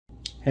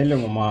Hello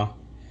mama.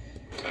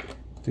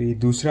 तो ये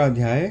दूसरा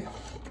अध्याय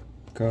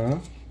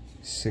का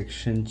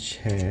सेक्शन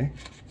 6,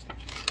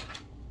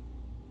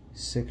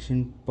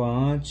 सेक्शन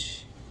 5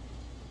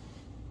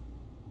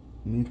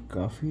 में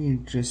काफ़ी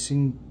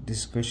इंटरेस्टिंग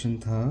डिस्कशन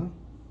था।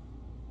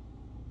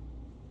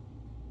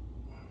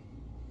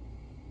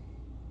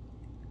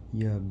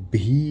 या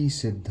भी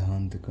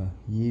सिद्धांत का,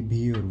 ये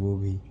भी और वो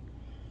भी,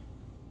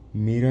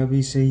 मेरा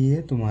भी सही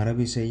है तुम्हारा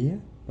भी सही है,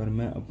 पर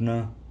मैं अपना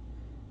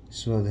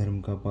स्वधर्म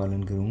का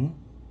पालन करूँगा।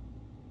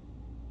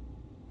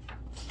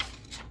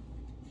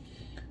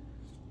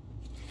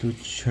 तो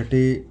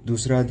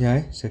दूसरा अध्याय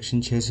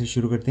सेक्शन 6 से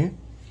शुरू करते हैं।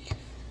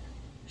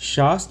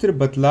 शास्त्र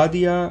बतला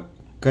दिया,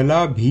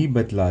 कला भी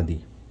बतला दी,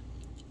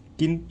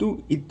 किंतु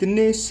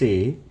इतने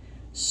से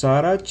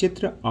सारा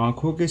चित्र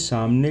आंखों के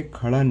सामने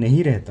खड़ा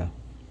नहीं रहता।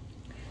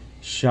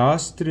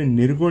 शास्त्र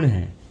निर्गुण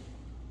है,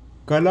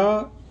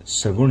 कला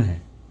सगुण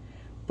है,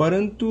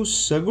 परंतु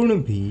सगुण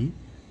भी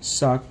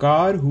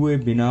साकार हुए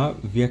बिना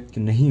व्यक्त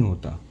नहीं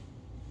होता।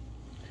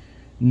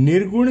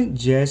 निर्गुण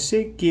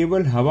जैसे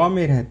केवल हवा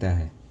में रहता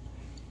है,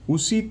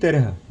 उसी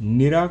तरह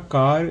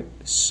निराकार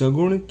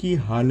सगुण की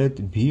हालत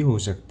भी हो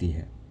सकती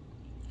है।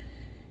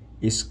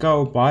 इसका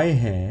उपाय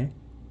है,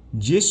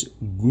 जिस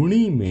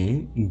गुणी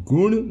में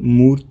गुण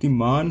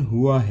मूर्तिमान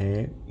हुआ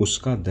है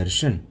उसका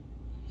दर्शन।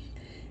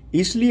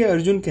 इसलिए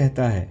अर्जुन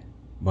कहता है,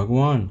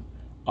 भगवान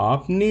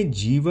आपने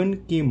जीवन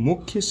के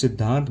मुख्य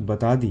सिद्धांत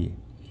बता दिए,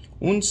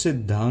 उन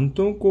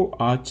सिद्धांतों को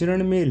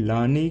आचरण में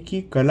लाने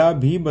की कला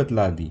भी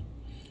बतला दी,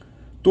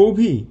 तो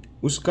भी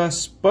उसका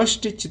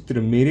स्पष्ट चित्र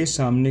मेरे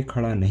सामने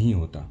खड़ा नहीं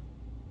होता।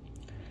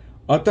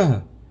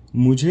 अतः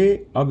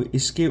मुझे अब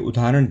इसके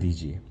उदाहरण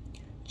दीजिए,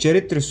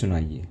 चरित्र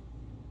सुनाइए।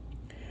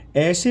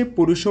 ऐसे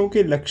पुरुषों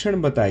के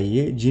लक्षण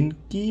बताइए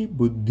जिनकी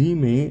बुद्धि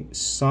में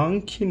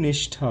सांख्य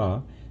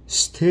निष्ठा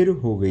स्थिर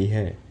हो गई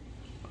है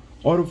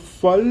और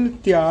फल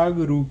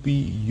त्याग रूपी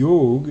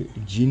योग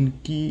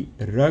जिनकी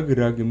रग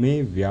रग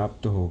में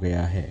व्याप्त हो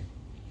गया है,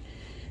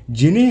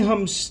 जिन्हें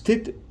हम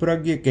स्थित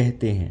प्रज्ञ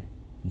कहते हैं,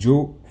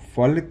 जो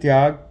फल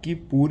त्याग की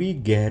पूरी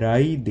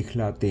गहराई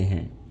दिखलाते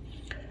हैं,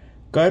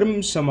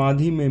 कर्म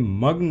समाधि में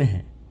मग्न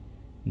हैं,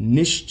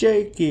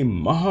 निश्चय के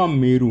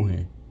महामेरु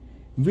हैं।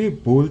 वे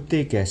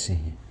बोलते कैसे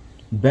हैं,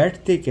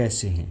 बैठते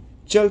कैसे हैं,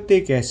 चलते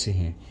कैसे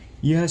हैं,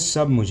 यह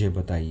सब मुझे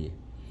बताइए।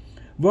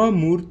 वह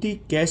मूर्ति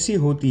कैसी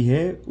होती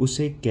है,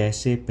 उसे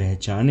कैसे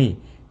पहचाने,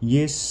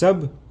 ये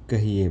सब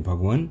कहिए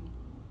भगवान।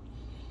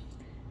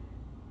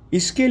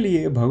 इसके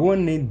लिए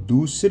भगवान ने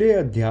दूसरे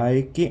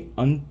अध्याय के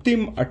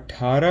अंतिम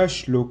 18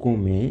 श्लोकों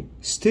में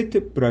स्थित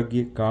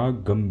प्रज्ञ का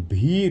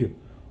गंभीर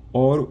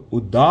और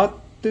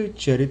उदात्त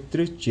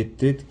चरित्र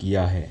चित्रित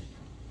किया है।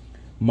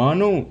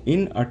 मानो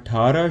इन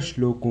 18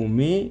 श्लोकों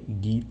में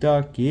गीता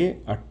के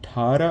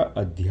 18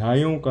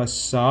 अध्यायों का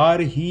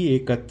सार ही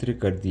एकत्र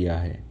कर दिया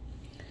है।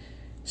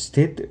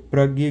 स्थित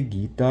प्रज्ञ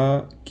गीता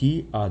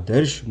की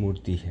आदर्श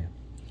मूर्ति है।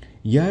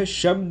 यह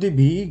शब्द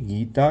भी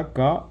गीता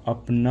का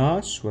अपना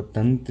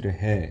स्वतंत्र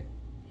है।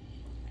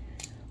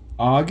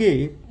 आगे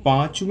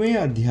 5वें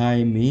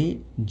अध्याय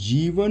में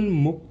जीवन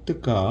मुक्त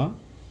का,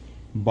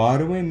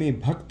 12वें में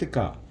भक्त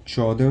का,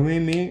 14वें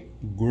में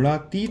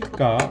गुणातीत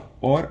का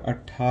और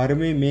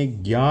 18वें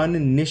में ज्ञान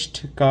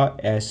निष्ठ का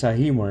ऐसा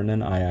ही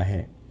वर्णन आया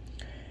है।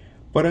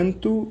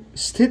 परंतु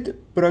स्थित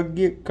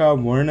प्रज्ञ का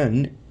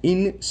वर्णन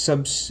इन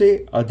सबसे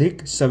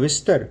अधिक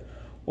सविस्तर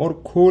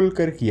और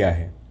खोलकर किया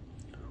है।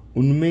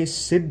 उनमें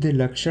सिद्ध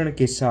लक्षण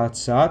के साथ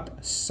साथ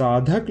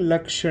साधक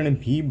लक्षण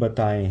भी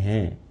बताए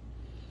हैं।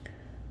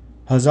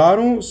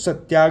 हजारों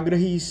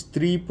सत्याग्रही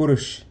स्त्री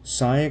पुरुष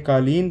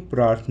सायंकालीन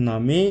प्रार्थना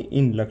में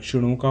इन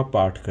लक्षणों का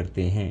पाठ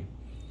करते हैं।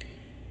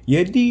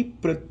 यदि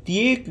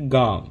प्रत्येक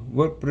गांव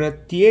व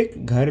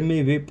प्रत्येक घर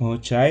में वे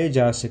पहुंचाए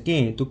जा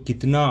सकें तो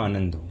कितना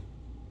आनंद हो।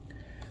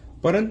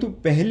 परंतु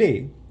पहले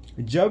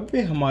जब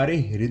वे हमारे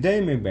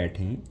हृदय में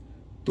बैठें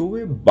तो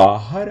वे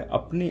बाहर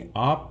अपने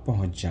आप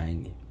पहुंच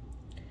जाएंगे।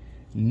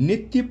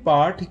 नित्य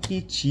पाठ की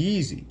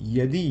चीज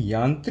यदि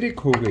यांत्रिक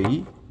हो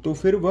गई तो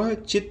फिर वह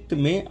चित्त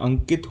में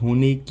अंकित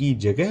होने की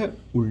जगह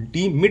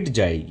उल्टी मिट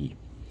जाएगी।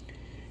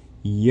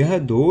 यह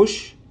दोष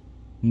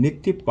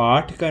नित्य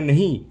पाठ का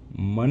नहीं,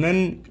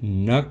 मनन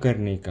न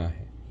करने का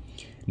है।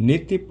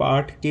 नित्य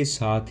पाठ के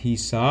साथ ही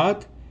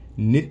साथ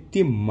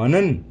नित्य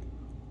मनन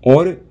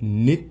और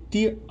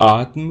नित्य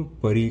आत्म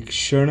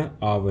परीक्षण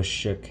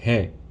आवश्यक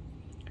है।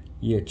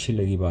 ये अच्छी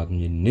लगी बात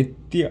मुझे,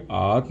 नित्य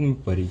आत्म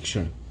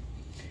परीक्षण।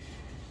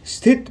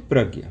 स्थित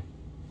प्रज्ञ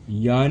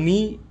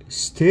यानी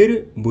स्थिर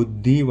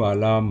बुद्धि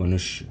वाला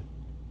मनुष्य,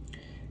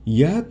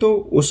 यह तो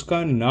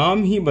उसका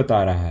नाम ही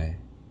बता रहा है,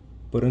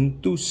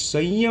 परंतु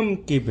संयम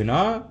के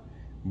बिना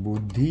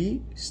बुद्धि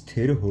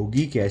स्थिर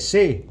होगी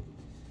कैसे?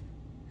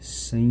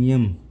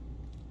 संयम।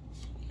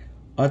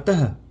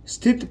 अतः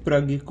स्थित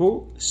प्रज्ञ को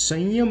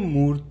संयम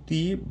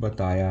मूर्ति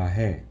बताया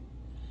है।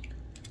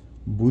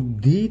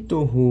 बुद्धि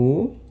तो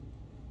हो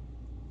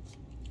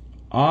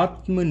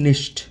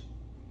आत्मनिष्ठ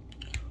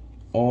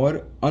और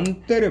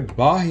अंतर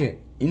बाह्य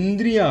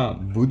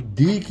इंद्रियां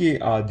बुद्धि के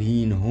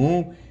अधीन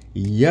हो,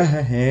 यह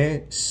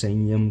है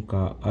संयम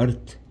का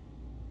अर्थ।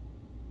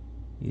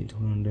 ये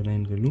थोड़ा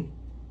अंडरलाइन कर लूं।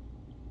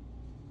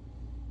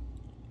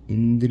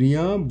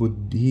 इंद्रियां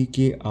बुद्धि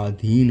के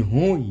अधीन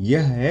हो,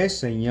 यह है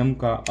संयम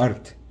का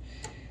अर्थ।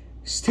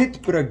 स्थित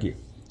प्रज्ञ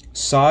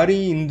सारी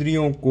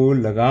इंद्रियों को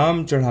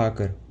लगाम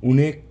चढ़ाकर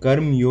उन्हें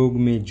कर्म योग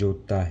में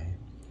जोतता है।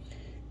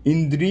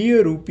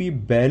 इंद्रिय रूपी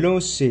बैलों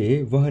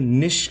से वह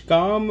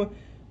निष्काम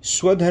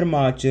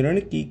स्वधर्माचरण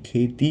की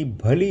खेती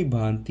भली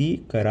भांति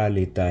करा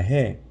लेता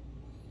है।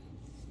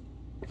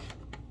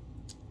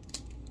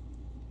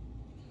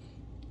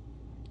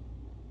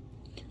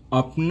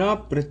 अपना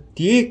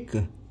प्रत्येक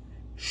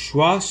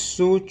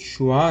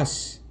श्वासोच्छ्वास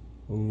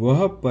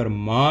वह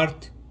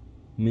परमार्थ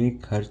में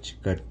खर्च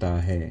करता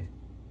है।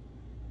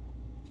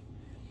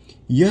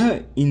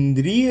 यह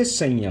इंद्रिय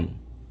संयम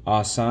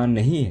आसान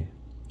नहीं है।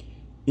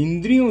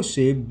 इंद्रियों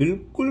से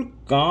बिल्कुल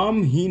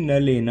काम ही न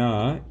लेना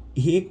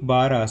एक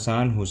बार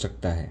आसान हो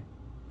सकता है।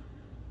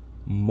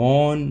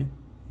 मौन,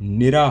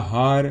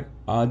 निराहार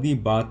आदि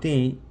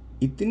बातें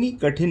इतनी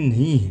कठिन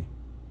नहीं है।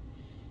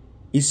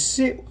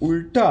 इससे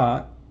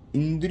उल्टा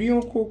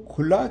इंद्रियों को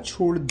खुला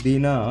छोड़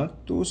देना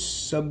तो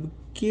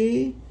सबके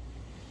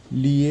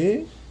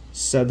लिए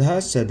सदा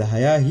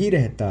सधाया ही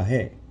रहता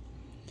है।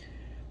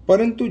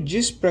 परंतु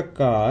जिस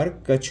प्रकार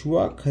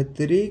कछुआ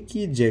खतरे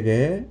की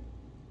जगह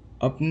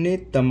अपने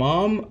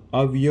तमाम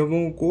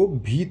अवयवों को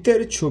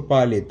भीतर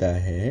छुपा लेता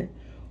है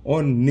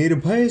और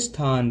निर्भय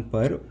स्थान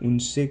पर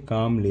उनसे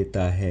काम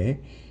लेता है,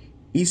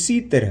 इसी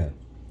तरह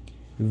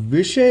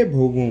विषय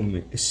भोगों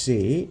में से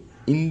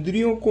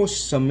इंद्रियों को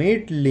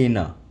समेट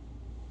लेना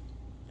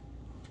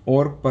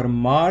और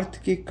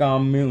परमार्थ के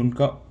काम में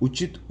उनका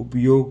उचित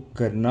उपयोग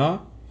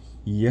करना,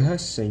 यह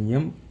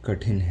संयम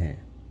कठिन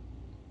है।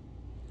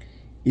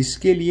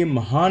 इसके लिए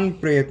महान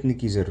प्रयत्न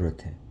की जरूरत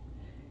है,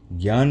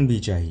 ज्ञान भी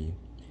चाहिए।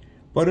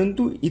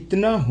 परंतु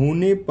इतना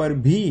होने पर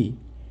भी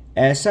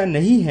ऐसा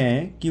नहीं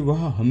है कि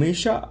वह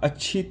हमेशा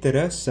अच्छी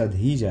तरह सध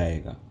ही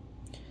जाएगा।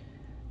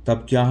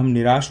 तब क्या हम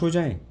निराश हो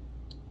जाएं?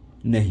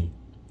 नहीं,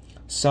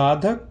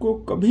 साधक को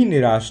कभी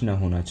निराश न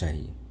होना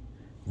चाहिए।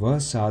 वह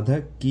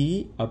साधक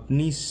की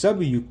अपनी सब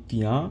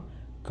युक्तियां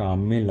काम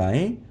में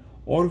लाएं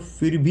और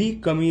फिर भी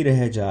कमी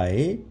रह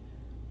जाए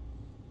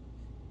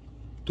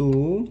तो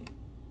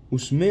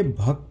उसमें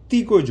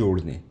भक्ति को जोड़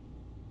दें।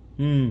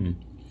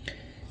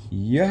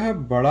 यह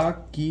बड़ा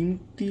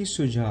कीमती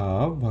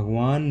सुझाव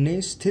भगवान ने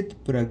स्थित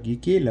प्रज्ञ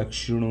के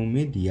लक्षणों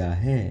में दिया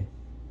है।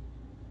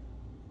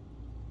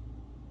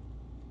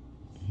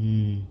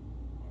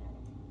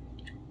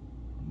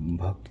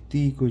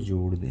 भक्ति को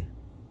जोड़ दें,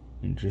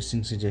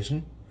 इंटरेस्टिंग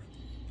सजेशन।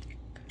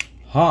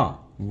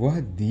 हाँ, वह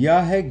दिया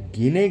है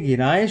गिने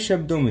गिनाए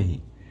शब्दों में ही,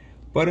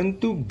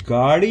 परंतु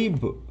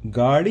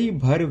गाड़ी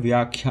भर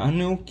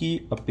व्याख्यानों की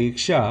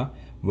अपेक्षा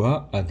वह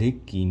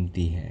अधिक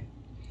कीमती है,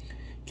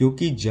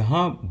 क्योंकि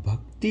जहां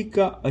भक्ति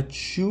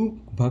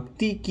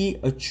की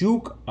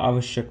अचूक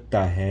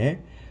आवश्यकता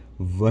है,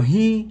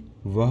 वहीं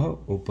वह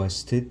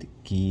उपस्थित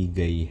की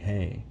गई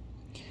है।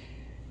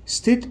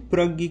 स्थित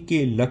प्रज्ञ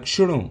के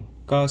लक्षणों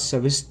का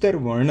सविस्तर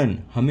वर्णन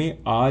हमें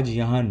आज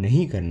यहाँ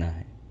नहीं करना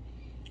है,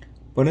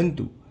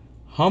 परंतु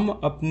हम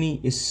अपनी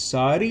इस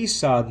सारी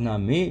साधना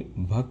में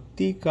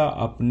भक्ति का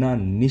अपना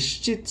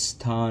निश्चित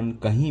स्थान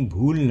कहीं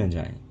भूल न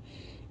जाएं,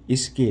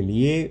 इसके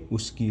लिए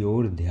उसकी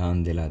ओर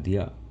ध्यान दिला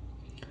दिया।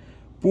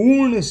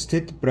 पूर्ण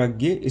स्थित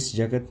प्रज्ञ इस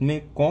जगत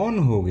में कौन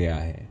हो गया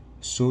है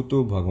सो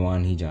तो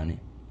भगवान ही जाने,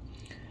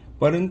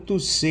 परंतु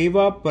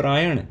सेवा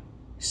परायण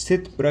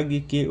स्थित प्रज्ञ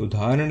के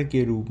उदाहरण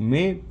के रूप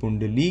में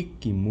पुंडलीक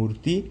की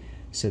मूर्ति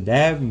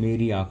सदैव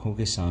मेरी आंखों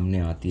के सामने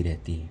आती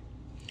रहती है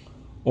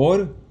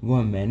और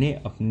वह मैंने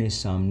अपने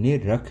सामने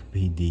रख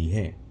भी दी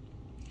है।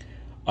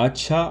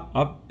 अच्छा,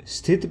 अब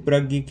स्थित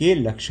प्रज्ञ के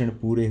लक्षण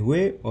पूरे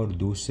हुए और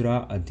दूसरा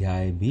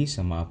अध्याय भी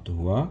समाप्त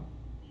हुआ।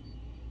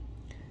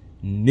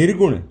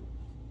 निर्गुण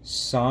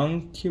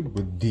सांख्य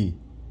बुद्धि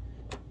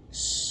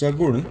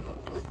सगुण,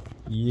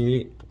 ये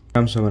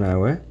नाम से बनाया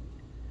हुआ है।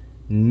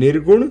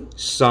 निर्गुण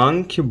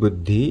सांख्य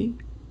बुद्धि,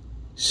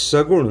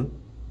 सगुण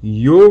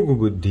योग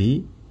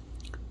बुद्धि,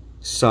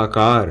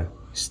 साकार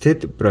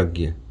स्थित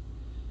प्रज्ञ,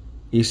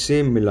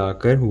 इसे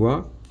मिलाकर हुआ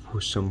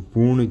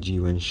संपूर्ण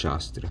जीवन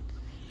शास्त्र।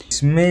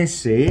 इसमें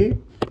से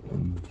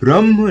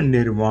ब्रह्म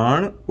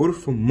निर्वाण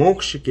उर्फ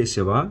मोक्ष के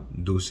सिवा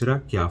दूसरा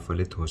क्या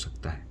फलित हो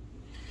सकता है?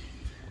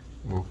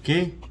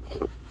 ओके,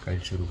 कल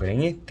शुरू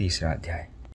करेंगे तीसरा अध्याय।